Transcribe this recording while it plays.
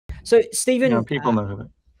So, Stephen, people know that.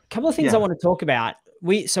 a couple of things I want to talk about.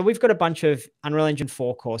 We've got a bunch of Unreal Engine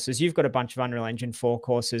 4 courses. You've got a bunch of Unreal Engine 4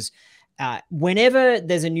 courses. Whenever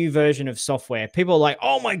there's a new version of software, people are like,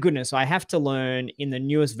 oh my goodness, I have to learn in the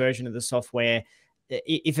newest version of the software.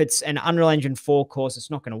 If it's an Unreal Engine 4 course, it's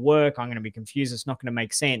not going to work. I'm going to be confused. It's not going to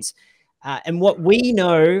make sense. And what we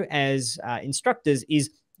know as instructors is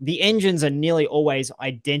the engines are nearly always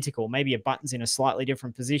identical. Maybe a button's in a slightly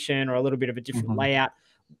different position or a little bit of a different layout.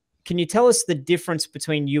 Can you tell us the difference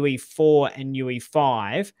between UE4 and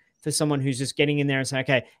UE5 for someone who's just getting in there and saying,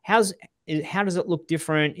 okay, how does it look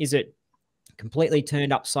different? Is it completely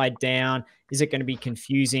turned upside down? Is it going to be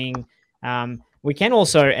confusing? We can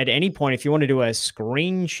also, at any point, if you want to do a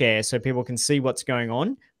screen share so people can see what's going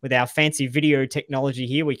on with our fancy video technology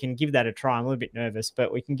here, we can give that a try. I'm a little bit nervous,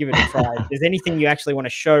 but we can give it a try. If there's anything you actually want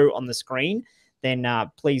to show on the screen, then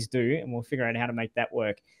please do, and we'll figure out how to make that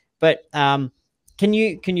work. But can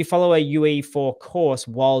you follow a UE4 course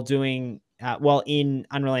while doing while in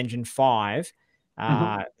Unreal Engine 5?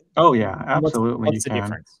 Oh yeah, absolutely. What's the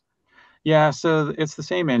difference? Yeah, so it's the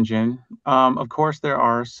same engine. Of course, there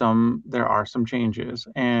are some changes,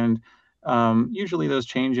 and usually those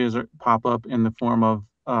changes pop up in the form of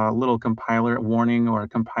a little compiler warning or a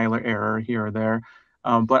compiler error here or there.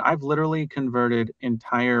 But I've literally converted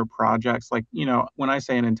entire projects. Like, when I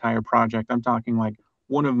say an entire project, I'm talking like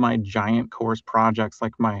one of my giant course projects,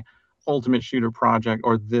 like my Ultimate Shooter project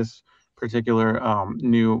or this particular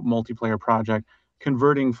new multiplayer project,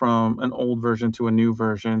 converting from an old version to a new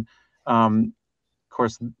version. Of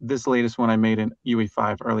course, this latest one I made in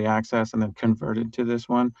UE5 early access and then converted to this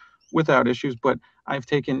one without issues. But I've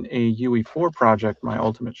taken a UE4 project, my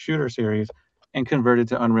Ultimate Shooter series, and converted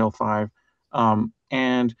to Unreal 5.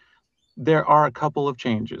 And there are a couple of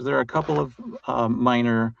changes. There are a couple of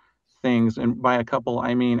minor things. And by a couple,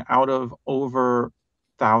 I mean out of over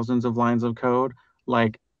thousands of lines of code,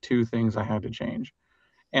 like 2 things I had to change.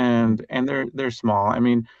 And they're small. I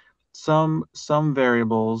mean, some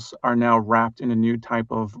variables are now wrapped in a new type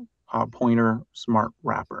of pointer smart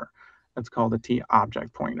wrapper. It's called a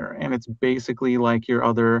T-object pointer, and it's basically like your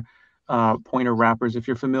other pointer wrappers. If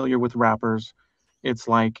you're familiar with wrappers, it's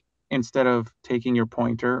like instead of taking your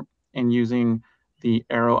pointer and using the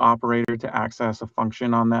arrow operator to access a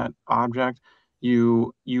function on that object,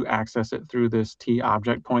 you access it through this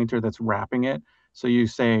T-object pointer that's wrapping it. So you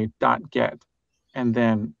say .get and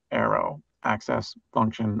then arrow access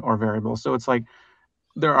function or variable. So it's like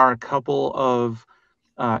there are a couple of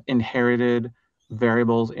inherited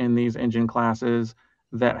variables in these engine classes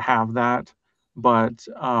that have that, but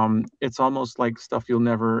it's almost like stuff you'll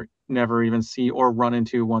never even see or run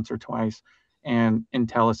into once or twice, and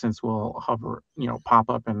IntelliSense will hover, pop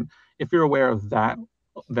up. And if you're aware of that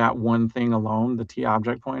one thing alone, the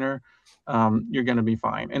T-object pointer, you're going to be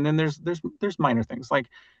fine. And then there's minor things like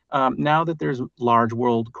now that there's large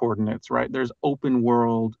world coordinates, right? There's open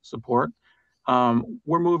world support.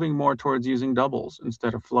 We're moving more towards using doubles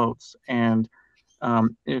instead of floats. And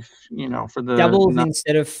if for the doubles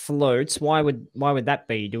instead of floats, why would that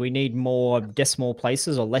be? Do we need more decimal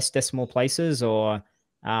places or less decimal places, or?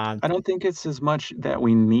 I don't think it's as much that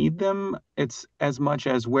we need them. It's as much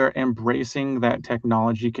as we're embracing that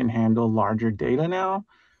technology can handle larger data now.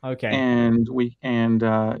 Okay. And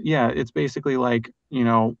yeah, it's basically like,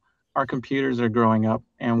 our computers are growing up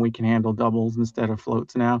and we can handle doubles instead of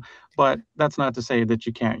floats now. But that's not to say that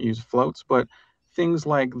you can't use floats, but things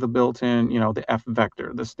like the built-in, the F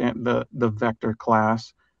vector, the vector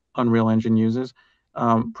class Unreal Engine uses,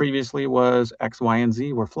 previously was X, Y, and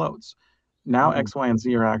Z were floats. Now X, Y, and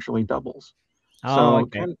Z are actually doubles. So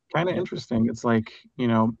okay. kind of interesting. It's like,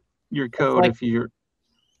 your code, if you're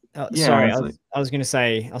sorry, I was going to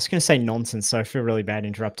say nonsense, so I feel really bad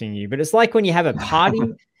interrupting you. But it's like when you have a party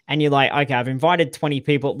and you're like, okay, I've invited 20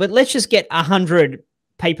 people, but let's just get 100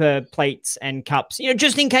 paper plates and cups,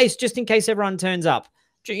 just in case everyone turns up.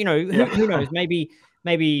 Who knows?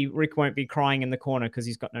 Maybe Rick won't be crying in the corner because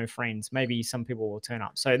he's got no friends. Maybe some people will turn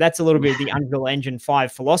up. So that's a little bit of the Unreal Engine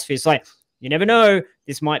 5 philosophy. It's like, you never know,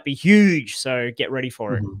 this might be huge, so get ready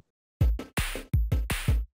for it.